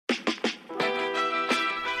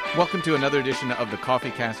Welcome to another edition of the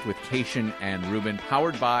Coffee Cast with Cation and Ruben,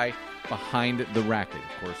 powered by Behind the Racket.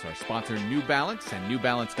 Of course, our sponsor, New Balance and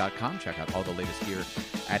NewBalance.com. Check out all the latest gear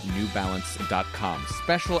at NewBalance.com.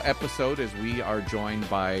 Special episode as we are joined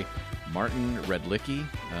by Martin Redlicki.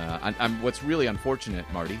 What's really unfortunate,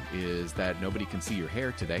 Marty, is that nobody can see your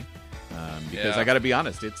hair today. Because I got to be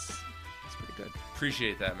honest, it's pretty good.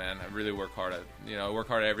 Appreciate that, man. I really work hard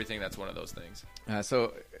at everything. That's one of those things.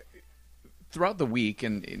 So throughout the week,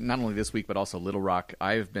 and not only this week but also Little Rock,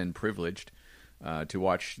 I've been privileged to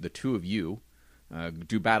watch the two of you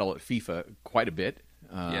do battle at FIFA quite a bit.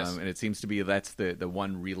 Yes. And it seems to be that's the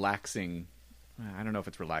one relaxing. I don't know if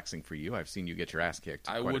it's relaxing for you. I've seen you get your ass kicked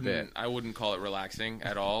quite a bit. I wouldn't call it relaxing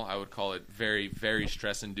at all. I would call it very, very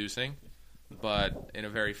stress-inducing, but in a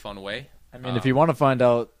very fun way. I mean, if you want to find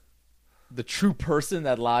out the true person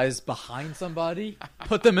that lies behind somebody,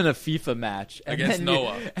 put them in a FIFA match. Against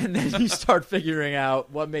Noah. And then you start figuring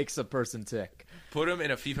out what makes a person tick. Put him in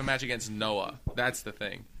a FIFA match against Noah. That's the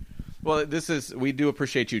thing. Well, we do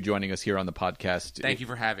appreciate you joining us here on the podcast. Thank you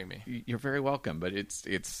for having me. You're very welcome, but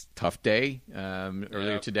it's tough day.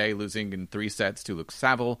 Earlier today, losing in 3 sets to Luke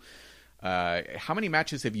Saville. How many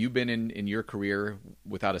matches have you been in your career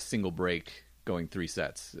without a single break going 3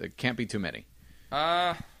 sets? It can't be too many.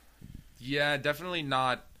 Yeah, definitely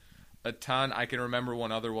not a ton. I can remember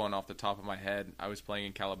one other one off the top of my head. I was playing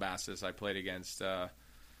in Calabasas. I played against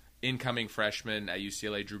incoming freshman at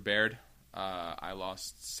UCLA, Drew Baird. I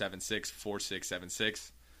lost 7-6, 4-6,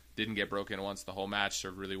 7-6. Didn't get broken once the whole match.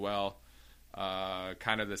 Served really well.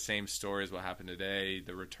 Kind of the same story as what happened today.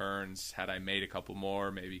 The returns, had I made a couple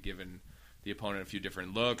more, maybe given the opponent a few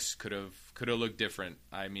different looks, could have looked different.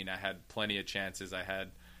 I mean, I had plenty of chances. I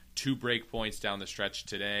had 2 break points down the stretch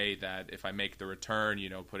today that if I make the return,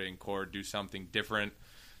 put it in court, do something different.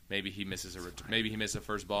 Maybe he misses maybe he misses a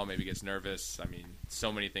first ball, maybe gets nervous. I mean,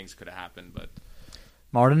 so many things could have happened. But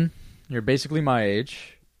Martin, you're basically my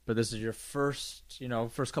age, but this is your first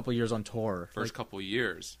couple years on tour. First couple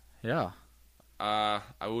years. Yeah. I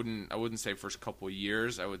wouldn't say first couple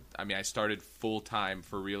years. I started full time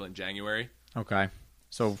for real in January. Okay.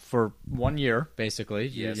 So for 1 year, basically,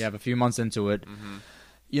 yes. You have a few months into it. Mm-hmm.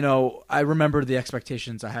 I remember the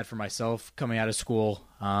expectations I had for myself coming out of school.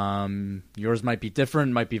 Yours might be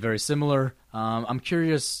different, might be very similar. I'm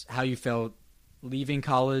curious how you felt leaving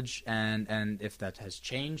college and if that has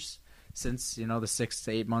changed since, the 6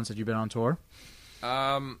 to 8 months that you've been on tour.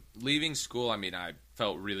 Leaving school, I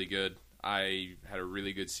felt really good. I had a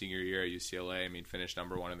really good senior year at UCLA. Finished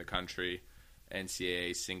number 1 in the country,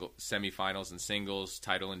 NCAA semifinals and singles,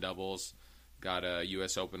 title in doubles. Got a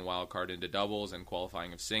U.S. Open wild card into doubles and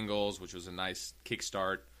qualifying of singles, which was a nice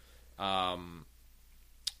kickstart.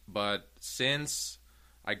 But since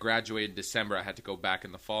I graduated in December, I had to go back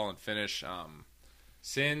in the fall and finish.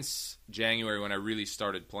 Since January, when I really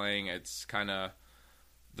started playing, it's kind of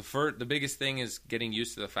the biggest thing is getting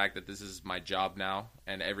used to the fact that this is my job now,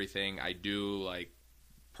 and everything I do, like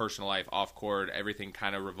personal life, off court, everything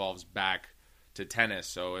kind of revolves back to tennis.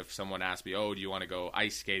 So if someone asks me, do you want to go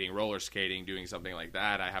ice skating, roller skating, doing something like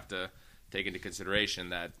that, I have to take into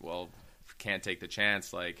consideration that, can't take the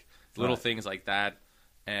chance, like little things like that.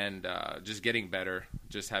 And just getting better,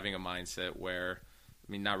 just having a mindset where,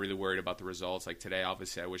 not really worried about the results. Like today,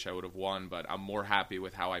 obviously, I wish I would have won, but I'm more happy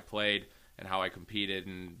with how I played and how I competed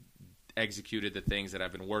and executed the things that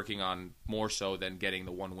I've been working on more so than getting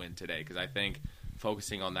the one win today. Because I think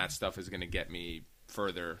focusing on that stuff is going to get me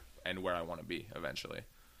further and where I want to be eventually.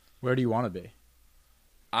 Where do you want to be?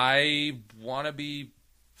 I want to be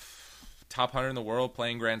top 100 in the world,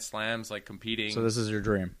 playing Grand Slams, like competing. So this is your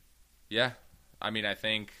dream? Yeah. I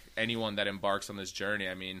think anyone that embarks on this journey,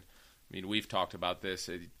 we've talked about this.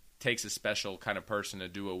 It takes a special kind of person to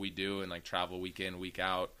do what we do and like travel week in, week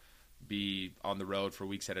out, be on the road for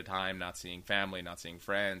weeks at a time, not seeing family, not seeing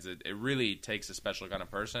friends. It really takes a special kind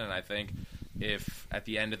of person. And I think if at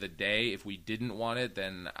the end of the day, if we didn't want it,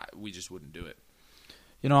 then we just wouldn't do it.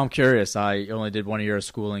 I'm curious. I only did 1 year of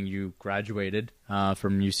schooling. You graduated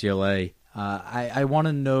from UCLA. I want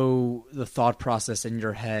to know the thought process in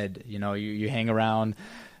your head. You hang around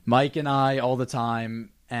Mike and I all the time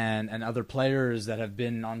and other players that have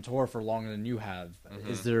been on tour for longer than you have. Mm-hmm.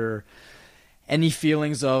 Is there any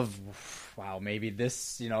feelings of, wow, maybe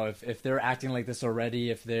this, if they're acting like this already,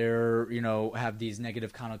 if they're, have these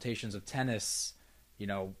negative connotations of tennis,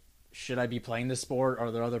 should I be playing this sport?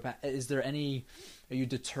 Are there are you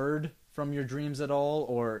deterred from your dreams at all,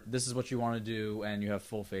 or this is what you want to do and you have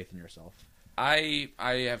full faith in yourself? I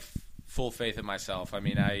have full faith in myself.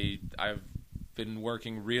 I've been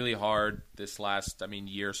working really hard this last,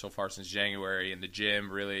 year so far since January in the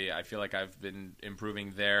gym. Really, I feel like I've been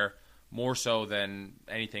improving there more so than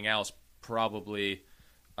anything else. Probably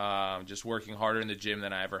just working harder in the gym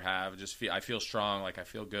than I ever have. I feel strong, like I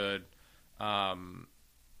feel good. I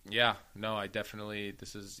definitely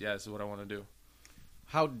this is what I want to do.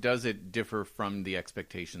 How does it differ from the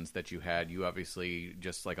expectations that you had? You obviously,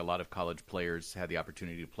 just like a lot of college players, had the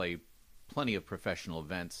opportunity to play plenty of professional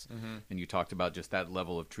events, and you talked about just that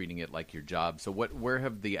level of treating it like your job. So where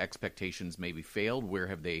have the expectations maybe failed? Where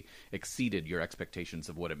have they exceeded your expectations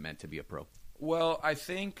of what it meant to be a pro? Well, I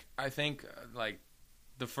think like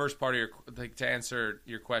the first part of to answer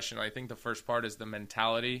your question, I think the first part is the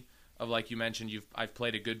mentality of, like you mentioned, I've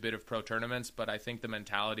played a good bit of pro tournaments, but I think the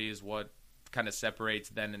mentality is what kind of separates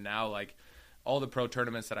then and now. Like all the pro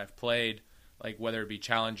tournaments that I've played, like whether it be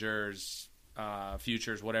challengers,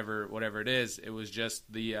 futures, whatever it is, it was just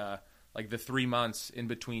the 3 months in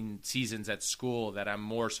between seasons at school that I'm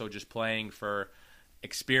more so just playing for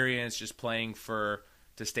experience, just playing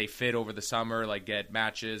to stay fit over the summer, like get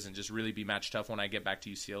matches and just really be match tough when I get back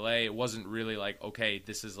to UCLA. It wasn't really like, okay,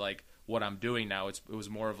 this is like what I'm doing now. It was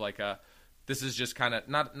more of like this is just kind of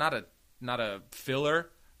not a filler.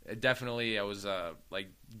 Definitely I was like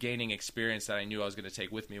gaining experience that I knew I was going to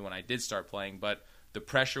take with me when I did start playing, but the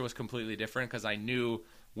pressure was completely different because I knew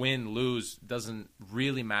win, lose doesn't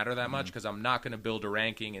really matter that much because I'm not going to build a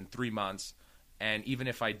ranking in 3 months. And even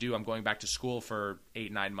if I do, I'm going back to school for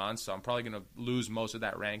 8-9 months, so I'm probably going to lose most of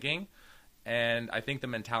that ranking. And I think the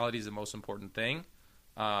mentality is the most important thing.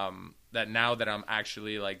 That now that I'm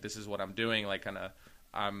actually like, this is what I'm doing, like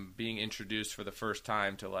I'm being introduced for the first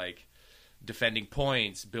time to like defending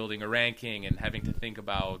points, building a ranking, and having to think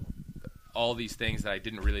about all these things that I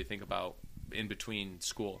didn't really think about in between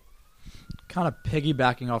school. Kind of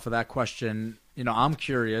piggybacking off of that question, I'm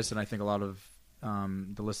curious, and I think a lot of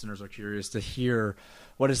the listeners are curious to hear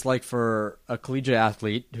what it's like for a collegiate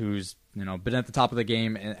athlete who's been at the top of the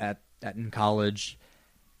game in college,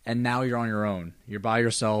 and now you're on your own. You're by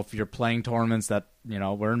yourself. You're playing tournaments that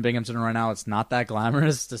we're in Binghamton right now. It's not that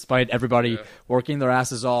glamorous, despite everybody working their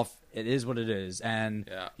asses off. It is what it is, and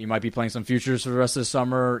you might be playing some futures for the rest of the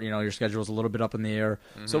summer. Your schedule's a little bit up in the air.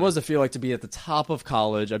 So what does it feel like to be at the top of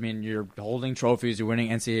college? I mean, you're holding trophies, you're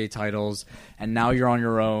winning NCAA titles, and now you're on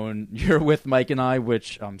your own. You're with Mike and I,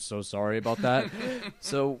 which I'm so sorry about that.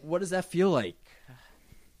 So what does that feel like?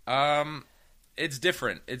 It's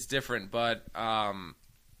different. But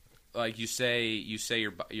like you say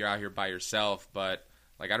you're out here by yourself, but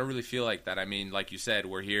like I don't really feel like that. I mean, like you said,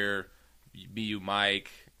 we're here, me, you, Mike.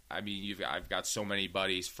 I mean, I've got so many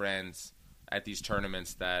buddies, friends at these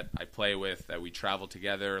tournaments that I play with, that we travel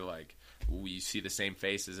together. Like we see the same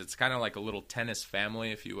faces. It's kind of like a little tennis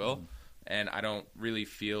family, if you will. And I don't really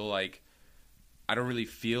feel like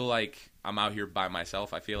I'm out here by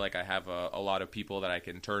myself. I feel like I have a lot of people that I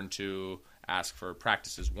can turn to, ask for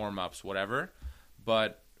practices, warm-ups, whatever.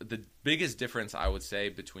 But the biggest difference, I would say,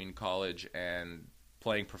 between college and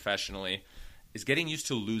playing professionally is getting used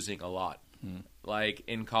to losing a lot. Like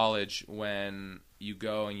in college, when you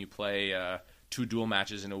go and you play 2 dual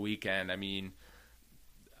matches in a weekend, I mean,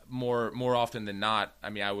 more often than not, I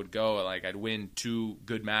mean, I would go, like, I'd win 2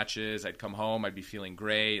 good matches, I'd come home, I'd be feeling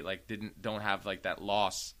great, like, don't have like that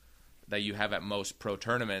loss that you have at most pro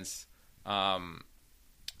tournaments.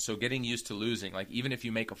 So getting used to losing, like, even if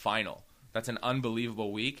you make a final, that's an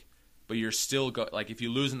unbelievable week, but you're still like, if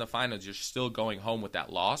you lose in the finals, you're still going home with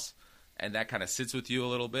that loss. And that kind of sits with you a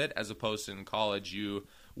little bit, as opposed to in college, you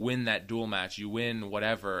win that dual match, you win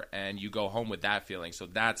whatever, and you go home with that feeling. So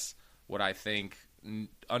that's what I think,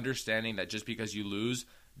 understanding that just because you lose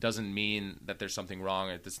doesn't mean that there's something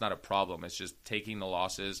wrong. It's not a problem. It's just taking the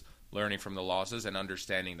losses, learning from the losses, and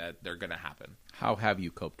understanding that they're going to happen. How have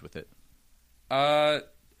you coped with it?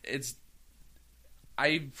 It's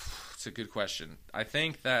a good question. I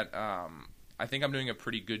think that I'm doing a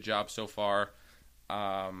pretty good job so far.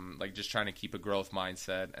 Like just trying to keep a growth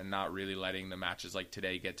mindset and not really letting the matches like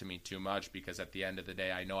today get to me too much, because at the end of the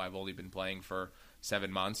day, I know I've only been playing for 7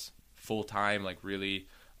 months full time, like really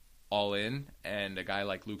all in. And a guy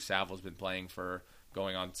like Luke Savile's been playing for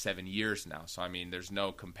going on 7 years now. So, I mean, there's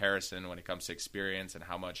no comparison when it comes to experience and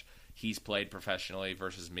how much he's played professionally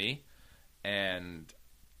versus me. And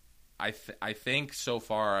I think so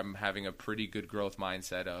far I'm having a pretty good growth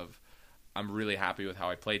mindset of, I'm really happy with how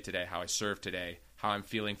I played today, how I served today, how I'm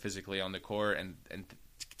feeling physically on the court, and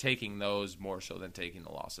taking those more so than taking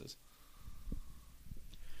the losses.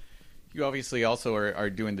 You obviously also are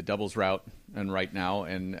doing the doubles route and right now,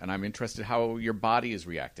 and I'm interested how your body is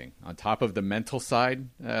reacting. On top of the mental side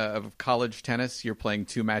of college tennis, you're playing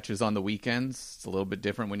 2 matches on the weekends. It's a little bit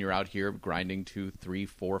different when you're out here grinding 2, 3,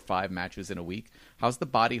 4, 5 matches in a week. How's the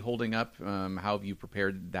body holding up? How have you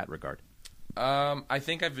prepared in that regard? I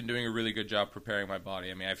think I've been doing a really good job preparing my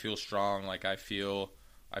body. I mean, I feel strong. Like I feel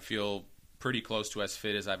pretty close to as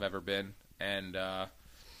fit as I've ever been, and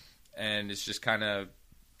it's just kind of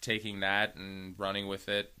taking that and running with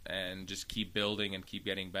it and just keep building and keep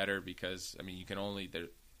getting better, because I mean you can only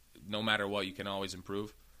no matter what, you can always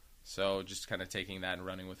improve. So just kind of taking that and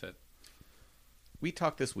running with it. We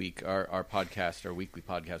talked this week, our podcast, our weekly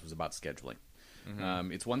podcast was about scheduling.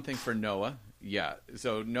 Mm-hmm. It's one thing for Noah. Yeah.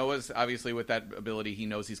 So Noah's obviously with that ability, he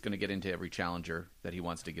knows he's going to get into every challenger that he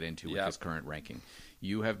wants to get into with his current ranking.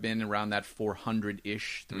 You have been around that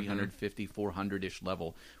 400-ish, 350, 400-ish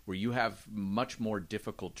level, where you have much more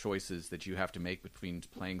difficult choices that you have to make between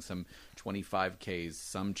playing some 25Ks,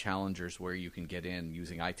 some challengers where you can get in,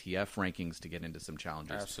 using ITF rankings to get into some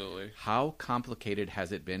challengers. Absolutely. How complicated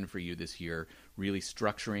has it been for you this year, really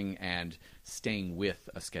structuring and staying with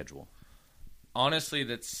a schedule? Honestly,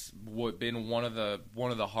 that's been one of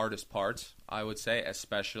the hardest parts, I would say,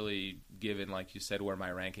 especially given, like you said, where my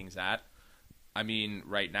ranking's at. I mean,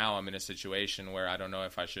 right now I'm in a situation where I don't know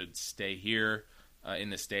if I should stay here in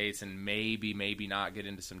the States and maybe not get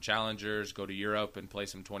into some challengers, go to Europe and play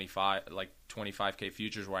some 25K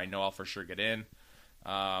futures where I know I'll for sure get in.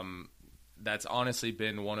 That's honestly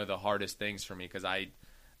been one of the hardest things for me, because I,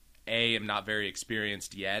 A, am not very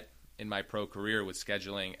experienced yet in my pro career with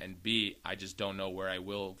scheduling, and B, I just don't know where I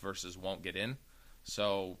will versus won't get in.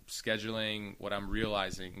 So scheduling, what I'm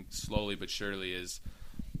realizing slowly but surely, is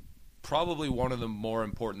probably one of the more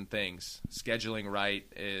important things. Scheduling right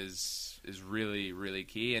is really, really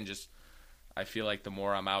key, and just I feel like the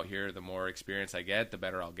more I'm out here, the more experience I get, the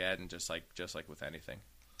better I'll get, and just like with anything.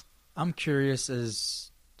 I'm curious as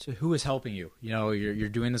to who is helping you. You know, you're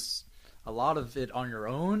doing this, a lot of it on your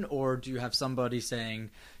own, or do you have somebody saying,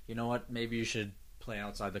 you know what, maybe you should play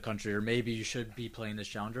outside the country, or maybe you should be playing this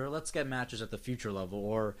challenger, let's get matches at the future level,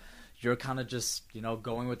 or you're kind of just, you know,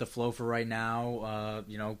 going with the flow for right now,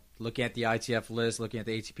 you know, looking at the ITF list, looking at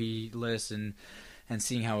the ATP list, and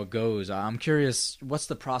seeing how it goes. I'm curious, what's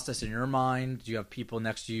the process in your mind? Do you have people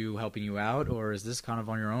next to you helping you out, or is this kind of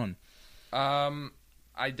on your own?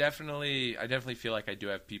 I definitely feel like I do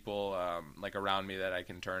have people like around me that I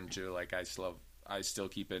can turn to. Like I still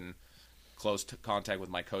keep in close contact with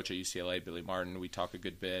my coach at UCLA, Billy Martin. We talk a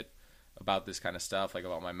good bit about this kind of stuff, like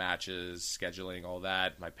about my matches, scheduling, all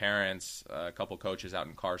that. My parents, a couple coaches out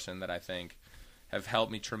in Carson that I think have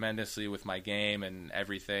helped me tremendously with my game and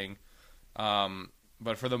everything.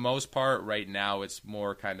 But for the most part, right now, it's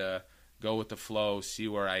more kind of go with the flow, see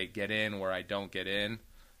where I get in, where I don't get in.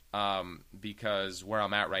 Because where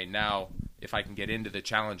I'm at right now, if I can get into the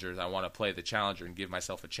challengers, I want to play the challenger and give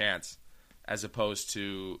myself a chance, as opposed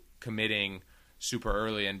to committing super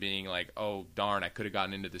early and being like, oh, darn, I could have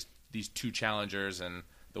gotten into these 2 challengers and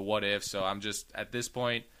the what if. So I'm just, at this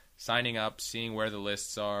point, signing up, seeing where the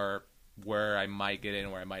lists are, where I might get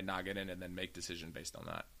in, where I might not get in, and then make decision based on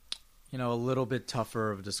that. You know, a little bit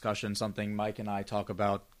tougher of a discussion, something Mike and I talk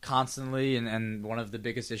about constantly, and one of the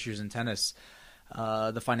biggest issues in tennis,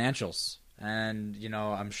 the financials. And, you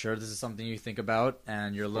know, I'm sure this is something you think about,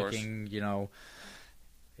 and you're looking, you know,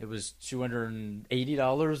 it was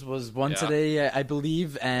 $280 was one today, I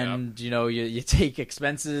believe. And, you know, you take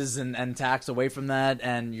expenses and tax away from that,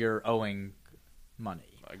 and you're owing money.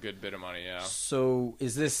 A good bit of money, yeah. So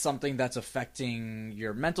is this something that's affecting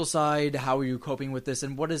your mental side? How are you coping with this?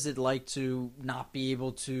 And what is it like to not be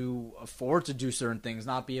able to afford to do certain things,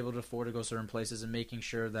 not be able to afford to go certain places, and making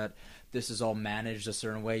sure that this is all managed a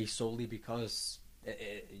certain way solely because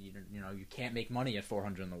you know you can't make money at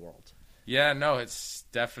 400 in the world? Yeah, no, it's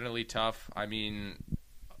definitely tough. I mean,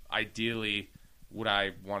 ideally, would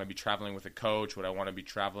I want to be traveling with a coach? Would I want to be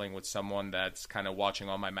traveling with someone that's kind of watching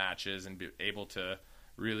all my matches and be able to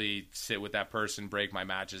really sit with that person, break my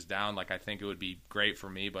matches down? Like, I think it would be great for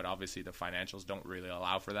me, but obviously the financials don't really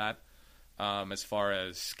allow for that. As far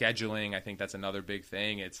as scheduling, I think that's another big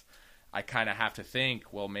thing. I kind of have to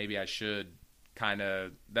think, well, maybe I should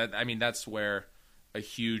that's where a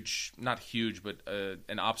huge, not huge, but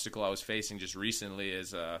an obstacle I was facing just recently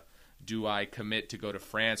is, do I commit to go to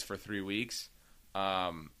France for 3 weeks?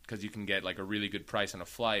 Because you can get like a really good price on a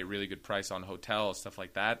flight, really good price on hotels, stuff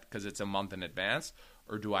like that, because it's a month in advance.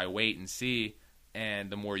 Or do I wait and see? And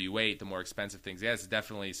the more you wait, the more expensive things get. It's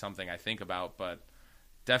definitely something I think about, but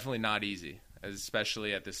definitely not easy,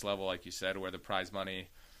 especially at this level, like you said, where the prize money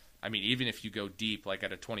I mean, even if you go deep, like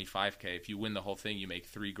at a 25K, if you win the whole thing, you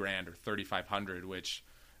make $3,000 or 3,500, which,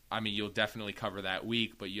 I mean, you'll definitely cover that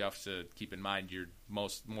week, but you have to keep in mind you're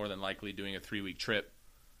more than likely doing a 3-week trip.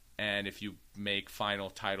 And if you make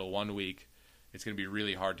final title 1 week, it's going to be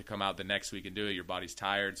really hard to come out the next week and do it. Your body's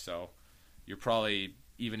tired, so you're probably,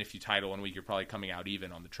 even if you title 1 week, you're probably coming out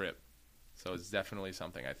even on the trip. So it's definitely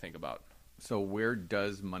something I think about. So where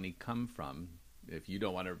does money come from? If you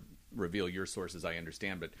don't want to reveal your sources, I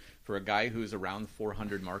understand, but for a guy who's around the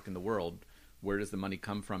 400 mark in the world, where does the money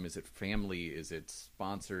come from? Is it family? Is it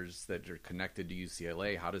sponsors that are connected to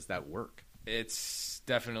UCLA? How does that work? It's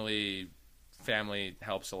definitely family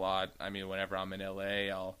helps a lot. I mean, whenever I'm in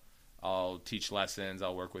LA, I'll teach lessons.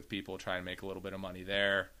 I'll work with people, try and make a little bit of money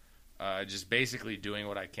there. Just basically doing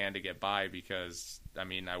what I can to get by because, I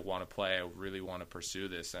mean, I want to play. I really want to pursue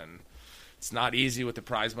this, and it's not easy with the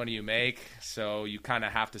prize money you make, so you kind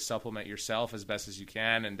of have to supplement yourself as best as you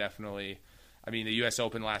can. And definitely, I mean, the U.S.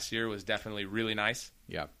 Open last year was definitely really nice.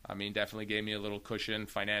 Yeah. I mean, definitely gave me a little cushion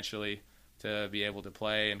financially to be able to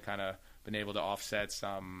play and kind of been able to offset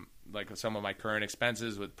some of my current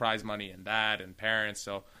expenses with prize money and that and parents.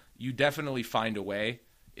 So you definitely find a way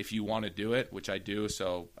if you want to do it, which I do.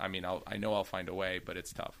 So, I mean, I know I'll find a way, but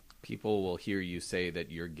it's tough. People will hear you say that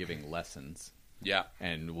you're giving lessons. Yeah.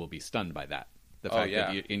 And will be stunned by that. The fact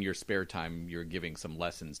that in your spare time you're giving some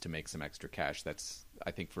lessons to make some extra cash. That's, I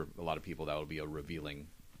think, for a lot of people that will be a revealing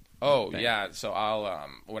thing. Yeah. So I'll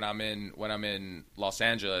when I'm in Los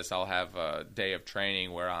Angeles, I'll have a day of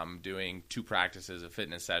training where I'm doing 2 practices, a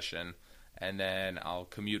fitness session, and then I'll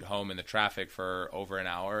commute home in the traffic for over an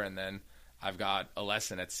hour, and then I've got a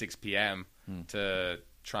lesson at 6 p.m. to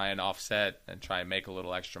try and offset and try and make a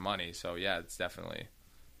little extra money. So yeah, it's definitely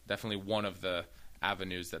one of the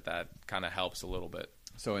avenues that kind of helps a little bit.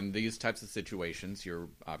 So in these types of situations, you're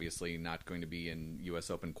obviously not going to be in U.S.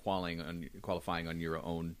 Open qualifying on your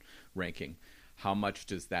own ranking. How much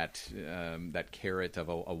does that carrot of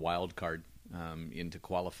a wild card into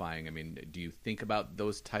qualifying? I mean, do you think about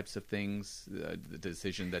those types of things, the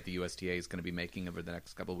decision that the USTA is going to be making over the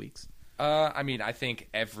next couple of weeks? I mean, I think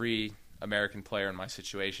every American player in my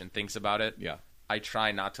situation thinks about it. Yeah. I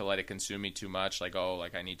try not to let it consume me too much. Like,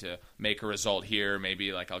 I need to make a result here.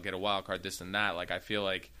 Maybe, I'll get a wild card, this and that. I feel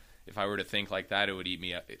like if I were to think like that, it would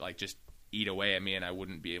just eat away at me, and I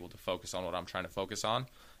wouldn't be able to focus on what I'm trying to focus on.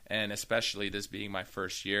 And especially this being my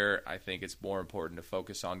first year, I think it's more important to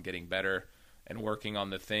focus on getting better and working on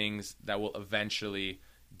the things that will eventually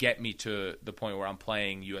get me to the point where I'm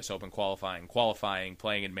playing U.S. Open qualifying,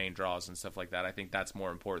 playing in main draws and stuff like that. I think that's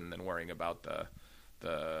more important than worrying about the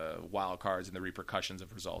wild cards and the repercussions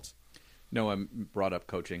of results. Noah brought up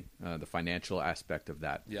coaching, the financial aspect of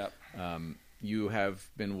that. Yep. You have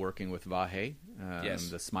been working with Vahe, yes.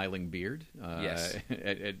 the smiling beard, yes.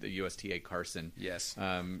 at the USTA Carson. Yes.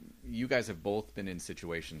 You guys have both been in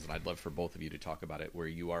situations, and I'd love for both of you to talk about it, where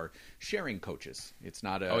you are sharing coaches. It's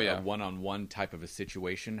not a one-on-one type of a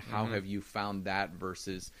situation. How have you found that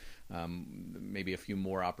versus maybe a few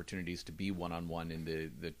more opportunities to be one-on-one in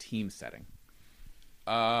the team setting?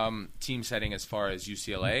 Team setting as far as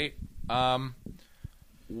UCLA,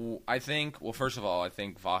 I think, well, first of all, I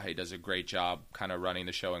think Vahe does a great job kind of running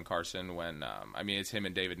the show in Carson when, it's him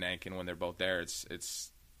and David Nankin when they're both there.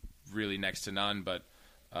 It's really next to none, but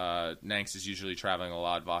Nanks is usually traveling a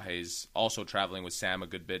lot. Vahe's also traveling with Sam a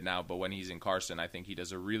good bit now, but when he's in Carson, I think he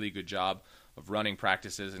does a really good job of running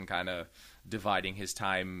practices and kind of dividing his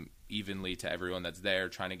time evenly to everyone that's there,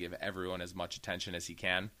 trying to give everyone as much attention as he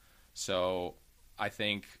can. So I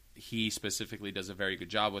think he specifically does a very good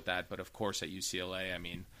job with that. But of course, at UCLA,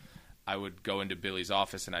 I would go into Billy's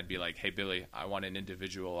office and I'd be like, "Hey, Billy, I want an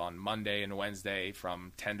individual on Monday and Wednesday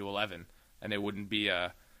from 10 to 11." And it wouldn't be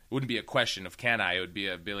a question of can I. It would be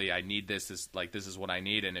a, Billy, I need this. This is what I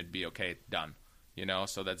need, and it'd be okay, done.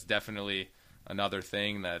 So that's definitely another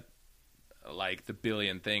thing that, like the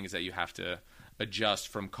billion things that you have to adjust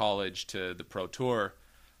from college to the pro tour.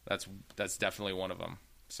 That's definitely one of them.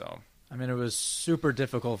 So. It was super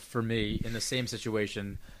difficult for me in the same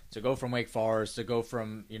situation to go from Wake Forest, to go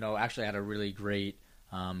from, actually I had a really great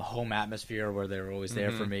home atmosphere where they were always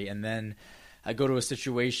there for me. And then I go to a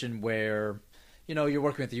situation where, you're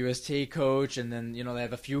working with the USTA coach and then, they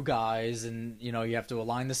have a few guys and, you have to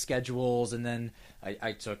align the schedules. And then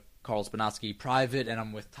I took Carl Spinatsky private and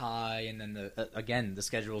I'm with Ty. And then, again, the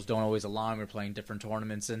schedules don't always align. We're playing different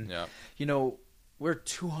tournaments. And, we're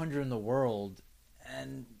 200 in the world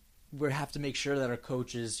and we have to make sure that our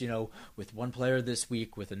coaches, with one player this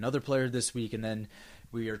week, with another player this week, and then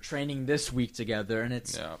we are training this week together, and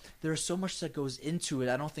there's so much that goes into it.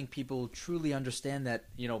 I don't think people truly understand that,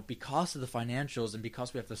 because of the financials and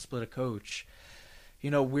because we have to split a coach,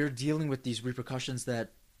 we're dealing with these repercussions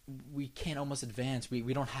that we can't almost advance.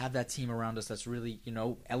 We don't have that team around us that's really,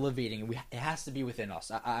 elevating. It has to be within us.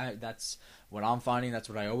 That's what I'm finding. That's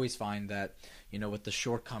what I always find, that, with the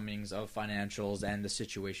shortcomings of financials and the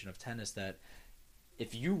situation of tennis, that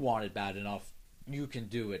if you want it bad enough, you can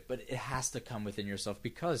do it. But it has to come within yourself,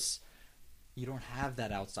 because you don't have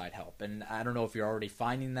that outside help. And I don't know if you're already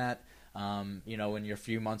finding that, in your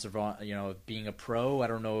few months of, being a pro. I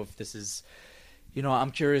don't know if this is,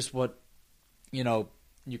 I'm curious what,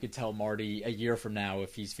 you could tell Marty a year from now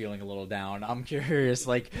if he's feeling a little down. I'm curious,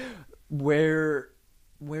 where's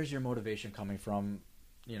your motivation coming from?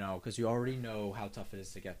 Because you already know how tough it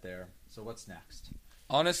is to get there. So what's next?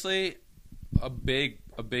 Honestly, a big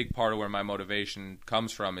part of where my motivation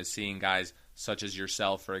comes from is seeing guys such as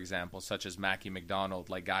yourself, for example, such as Mackie McDonald,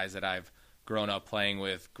 like guys that I've grown up playing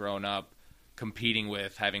with, grown up competing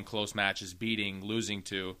with, having close matches, beating, losing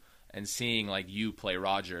to, and seeing you play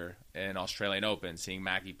Roger in Australian Open, seeing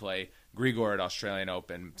Mackie play Grigor at Australian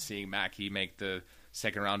Open, seeing Mackie make the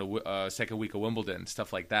second week of Wimbledon,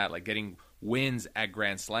 stuff like that, getting wins at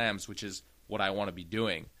Grand Slams, which is what I want to be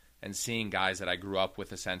doing, and seeing guys that I grew up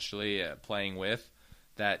with, essentially playing with,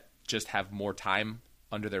 that just have more time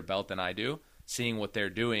under their belt than I do, seeing what they're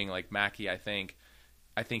doing. Like Mackie, I think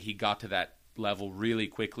he got to that level really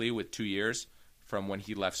quickly with 2 years. From when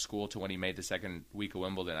he left school to when he made the second week of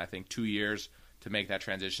Wimbledon. I think 2 years to make that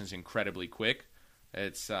transition is incredibly quick.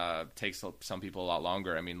 It takes some people a lot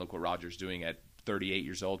longer. I mean, look what Roger's doing at 38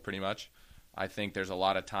 years old, pretty much. I think there's a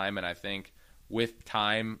lot of time, and I think with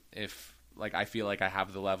time, if I feel like I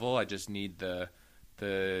have the level, I just need the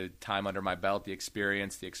time under my belt, the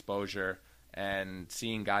experience, the exposure, and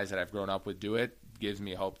seeing guys that I've grown up with do it gives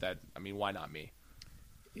me hope that, why not me?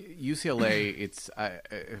 UCLA, it's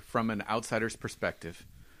from an outsider's perspective,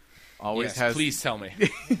 always has. Please tell me.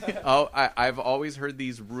 I've always heard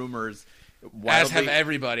these rumors, as have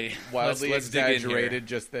everybody, wildly exaggerated.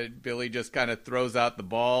 Just that Billy just kind of throws out the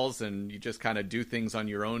balls, and you just kind of do things on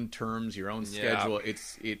your own terms, your own schedule.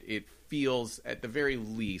 It feels, at the very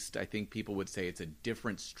least, I think people would say it's a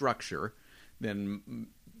different structure than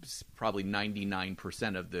probably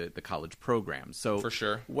 99% of the college programs. So for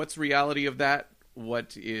sure, what's reality of that?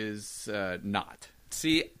 What is not?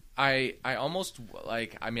 See, I almost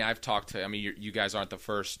I've talked to, you guys aren't the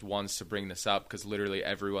first ones to bring this up, because literally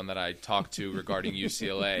everyone that I talk to regarding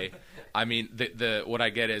UCLA, the what I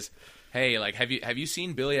get is, hey, have you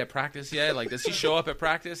seen Billy at practice yet? Does he show up at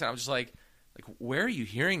practice? And I'm just like, where are you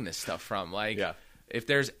hearing this stuff from? If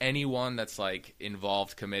there's anyone that's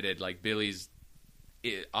involved, committed, Billy's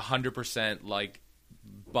 100%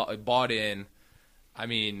 bought in.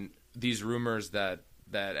 These rumors that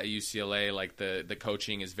at UCLA, the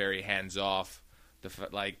coaching is very hands off,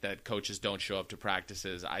 that coaches don't show up to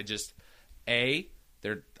practices. They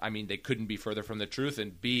couldn't be further from the truth,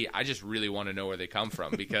 and B, I just really want to know where they come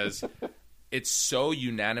from, because it's so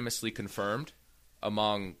unanimously confirmed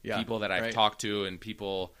among people that I've talked to, and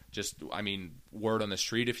people just, word on the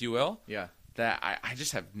street, if you will. Yeah. That I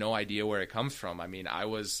just have no idea where it comes from. I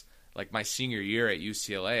was my senior year at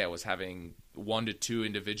UCLA, I was having 1 to 2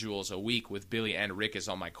 individuals a week with Billy and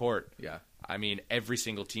Rickus on my court. Yeah. Every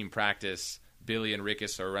single team practice, Billy and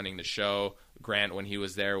Rickus are running the show. Grant, when he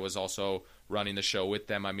was there, was also running the show with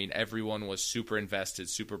them. Everyone was super invested,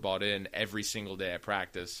 super bought in every single day at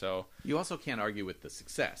practice. So you also can't argue with the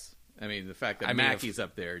success. The fact that Mackie's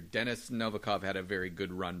up there. Denis Novikov had a very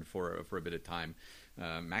good run for a bit of time.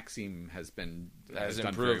 Maxime has improved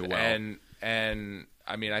done very well. And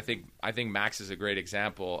I think Max is a great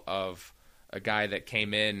example of a guy that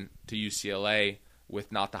came in to UCLA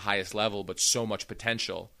with not the highest level, but so much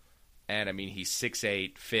potential. And he's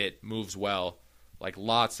 6'8", fit, moves well,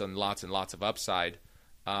 lots and lots and lots of upside.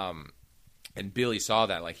 And Billy saw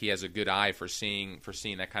that. He has a good eye for seeing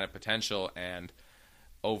that kind of potential. And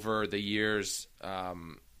over the years,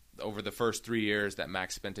 over the first 3 years that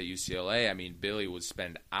Max spent at UCLA, Billy would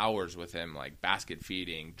spend hours with him, basket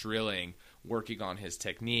feeding, drilling, working on his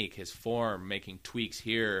technique, his form, making tweaks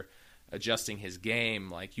here, adjusting his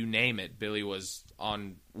game, you name it. Billy was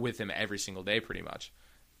on with him every single day pretty much.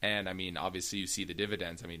 And, obviously you see the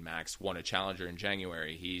dividends. Max won a challenger in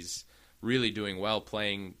January. He's really doing well,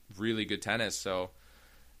 playing really good tennis. So,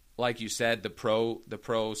 like you said, the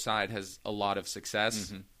pro side has a lot of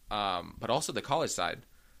success, but also the college side.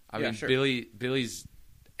 Sure. Billy's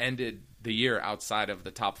ended the year outside of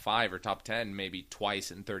the top 5 or top 10 maybe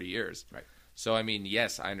twice in 30 years. Right. So,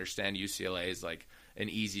 yes, I understand UCLA is an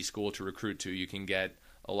easy school to recruit to. You can get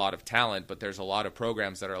a lot of talent, but there's a lot of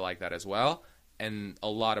programs that are like that as well. And a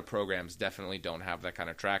lot of programs definitely don't have that kind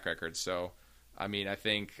of track record. So, I mean, I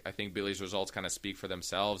think Billy's results kind of speak for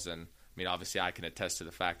themselves. And, I mean, obviously I can attest to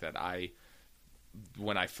the fact that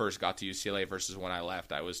when I first got to UCLA versus when I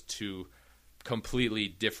left, I was two completely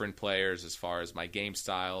different players as far as my game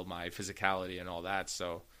style, my physicality, and all that.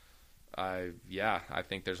 So, I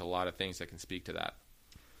think there's a lot of things that can speak to that.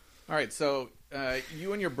 All right, so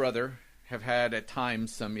you and your brother have had at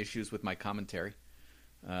times some issues with my commentary.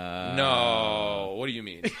 No, what do you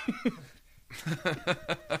mean?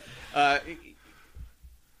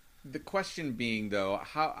 The question being, though,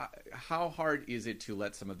 how hard is it to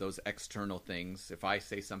let some of those external things, if I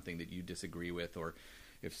say something that you disagree with, or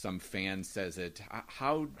if some fan says it,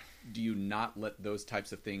 how do you not let those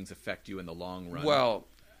types of things affect you in the long run? Well,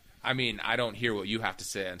 I mean, I don't hear what you have to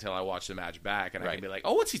say until I watch the match back, and I can be like,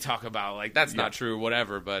 oh, what's he talking about? Like, that's not true,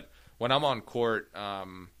 whatever. But when I'm on court, I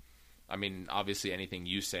mean, obviously anything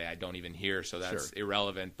you say I don't even hear, so that's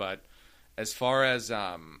irrelevant. But as far as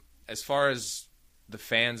the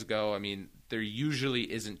fans go, I mean, there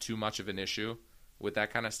usually isn't too much of an issue with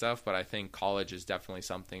that kind of stuff, but I think college is definitely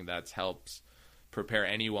something that helps prepare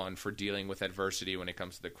anyone for dealing with adversity when it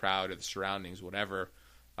comes to the crowd or the surroundings, whatever,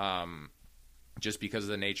 just because of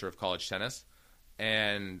the nature of college tennis.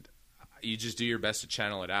 And you just do your best to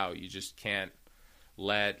channel it out. You just can't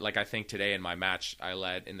like I think today in my match, I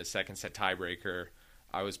led in the second set tiebreaker.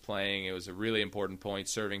 I was playing, it was a really important point,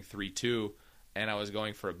 serving 3-2, and I was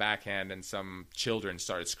going for a backhand, and some children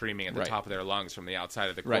started screaming at the top of their lungs from the outside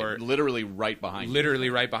of the court. Literally right behind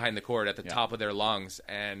right behind the court at the top of their lungs.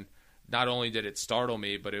 And not only did it startle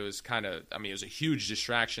me, but it was it was a huge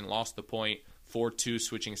distraction, lost the point, 4-2,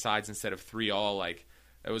 switching sides instead of 3-all. Like,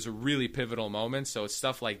 it was a really pivotal moment. So it's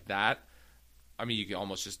stuff like that. I mean, you can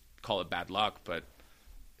almost just call it bad luck, but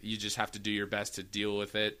you just have to do your best to deal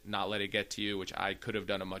with it, not let it get to you, which I could have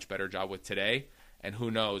done a much better job with today. And who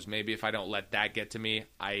knows, maybe if I don't let that get to me,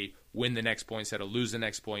 I win the next point instead of lose the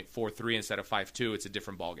next point, 4-3 instead of 5-2. It's a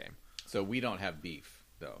different ballgame. So we don't have beef,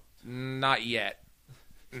 though. Not yet.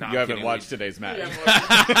 No, you haven't watched today's match.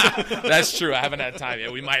 That's true. I haven't had time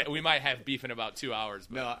yet. We might have beef in about 2 hours.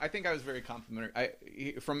 But. No, I think I was very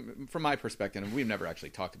complimentary. From my perspective, and we've never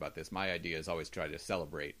actually talked about this, my idea is always try to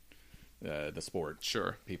celebrate the sport.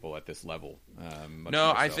 Sure. People at this level.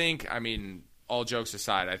 I think, I mean, all jokes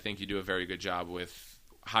aside, I think you do a very good job with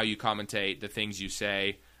how you commentate, the things you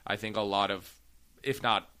say. I think a lot of, if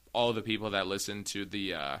not all of the people that listen to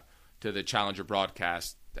the Challenger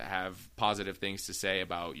broadcast have positive things to say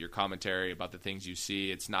about your commentary, about the things you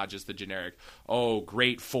see. It's not just the generic, oh,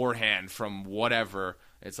 great forehand from whatever.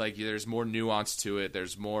 It's like there's more nuance to it.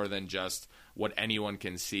 There's more than just what anyone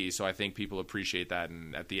can see. So I think people appreciate that,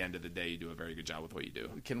 and at the end of the day, you do a very good job with what you do.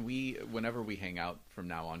 Can we, whenever we hang out from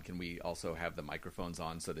now on, can we also have the microphones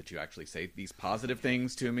on so that you actually say these positive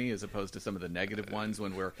things to me as opposed to some of the negative ones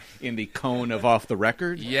when we're in the cone of off the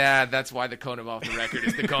record? Yeah, that's why the cone of off the record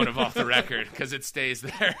is the cone of off the record, because it stays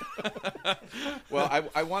there. Well,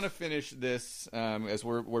 I want to finish this as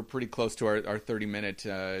we're pretty close to our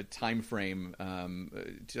 30-minute time frame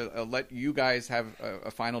to let you guys have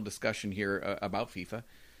a final discussion here about FIFA,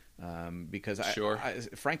 because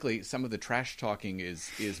frankly, some of the trash talking is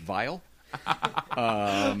vile.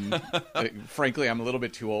 Frankly, I'm a little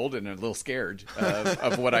bit too old and a little scared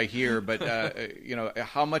of what I hear. But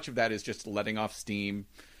how much of that is just letting off steam?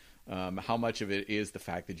 How much of it is the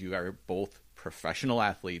fact that you are both professional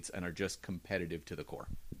athletes and are just competitive to the core?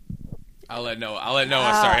 I'll let Noah.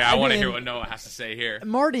 Sorry, I want to hear what Noah has to say here.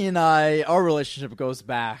 Marty and I, our relationship goes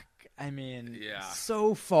back.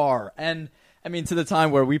 So far. And, to the time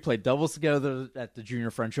where we played doubles together at the Junior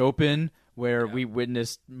French Open, where we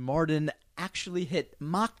witnessed Martin actually hit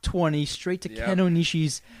Mach 20 straight to Ken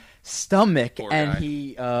Onishi's stomach, and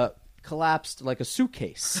he collapsed like a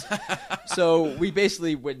suitcase. So we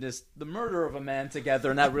basically witnessed the murder of a man together,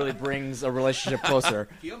 and that really brings a relationship closer.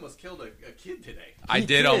 He almost killed a kid today. I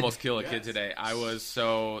did almost kill a kid today. I was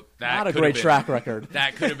not a great track record.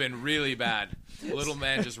 That could have been really bad. Little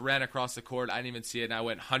man just ran across the court. I didn't even see it, and I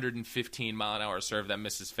went 115 mile an hour serve that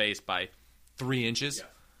missed his face by 3 inches. Yeah.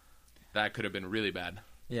 That could have been really bad.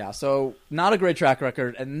 Yeah, so not a great track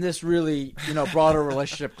record, and this really, brought our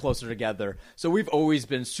relationship closer together. So we've always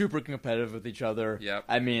been super competitive with each other. Yep.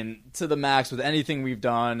 To the max with anything we've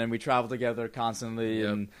done, and we travel together constantly.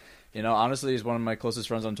 Yep. And, honestly, he's one of my closest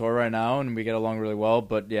friends on tour right now, and we get along really well.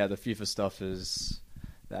 But, yeah, the FIFA stuff is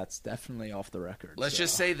that's definitely off the record. Let's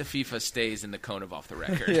just say the FIFA stays in the cone of off the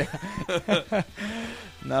record. Yeah.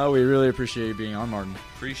 No, we really appreciate you being on, Martin.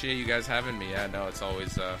 Appreciate you guys having me. Yeah, no, it's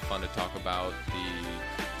always fun to talk about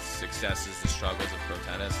the successes, the struggles of pro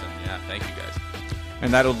tennis, and yeah, thank you guys.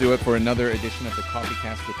 And that'll do it for another edition of the Coffee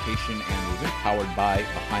Cast with Cation and Ruben, powered by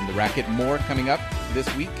Behind the Racket. More coming up this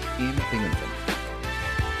week in Binghamton.